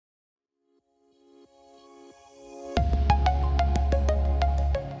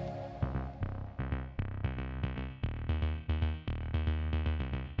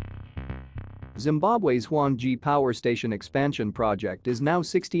Zimbabwe's Hwanji Power Station expansion project is now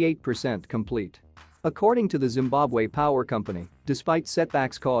 68% complete. According to the Zimbabwe Power Company, despite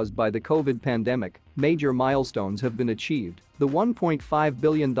setbacks caused by the COVID pandemic, major milestones have been achieved. The $1.5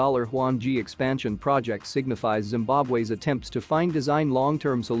 billion Hwanji expansion project signifies Zimbabwe's attempts to find design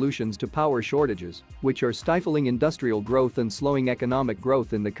long-term solutions to power shortages, which are stifling industrial growth and slowing economic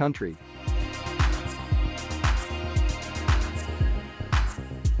growth in the country.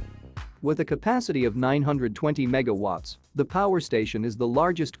 With a capacity of 920 megawatts, the power station is the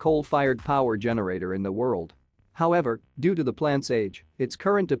largest coal-fired power generator in the world. However, due to the plant's age, its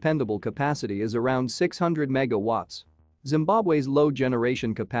current dependable capacity is around 600 megawatts. Zimbabwe's low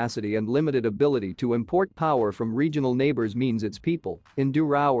generation capacity and limited ability to import power from regional neighbors means its people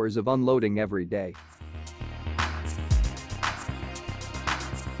endure hours of unloading every day.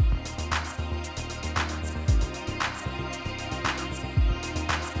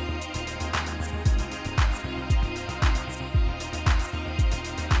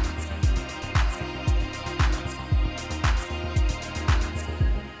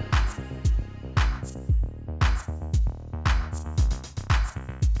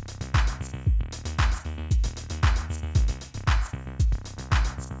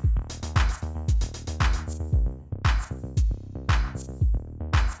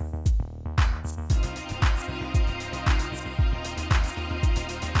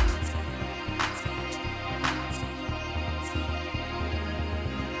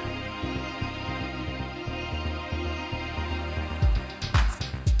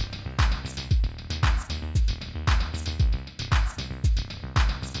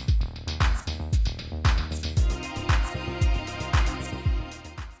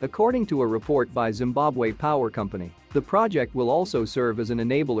 According to a report by Zimbabwe Power Company, the project will also serve as an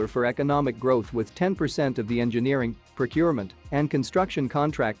enabler for economic growth with 10% of the engineering, procurement, and construction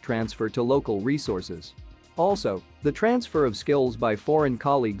contract transfer to local resources. Also, the transfer of skills by foreign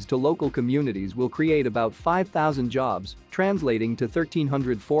colleagues to local communities will create about 5,000 jobs, translating to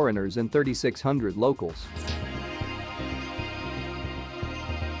 1,300 foreigners and 3,600 locals.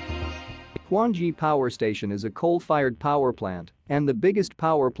 Hwanji Power Station is a coal-fired power plant and the biggest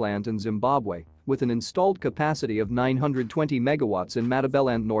power plant in Zimbabwe, with an installed capacity of 920 megawatts in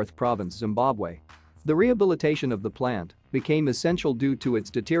Matabeleland North Province, Zimbabwe. The rehabilitation of the plant became essential due to its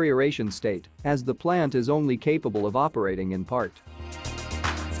deterioration state, as the plant is only capable of operating in part.